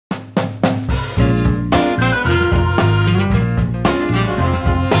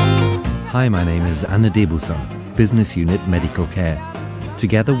Hi, my name is Anna Debusan, Business Unit Medical Care.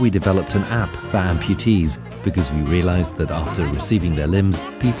 Together we developed an app for amputees because we realized that after receiving their limbs,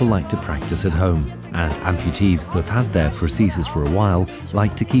 people like to practice at home, and amputees who have had their prosthesis for a while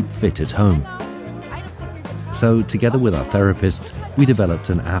like to keep fit at home. So, together with our therapists, we developed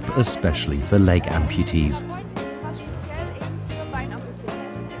an app especially for leg amputees.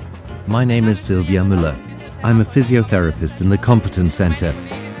 My name is Sylvia Müller. I'm a physiotherapist in the Competence Centre.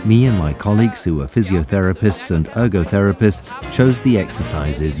 Me and my colleagues who are physiotherapists and ergotherapists chose the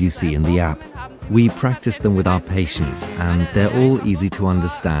exercises you see in the app. We practice them with our patients and they're all easy to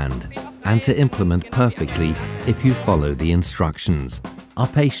understand and to implement perfectly if you follow the instructions. Our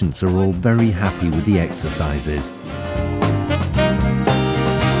patients are all very happy with the exercises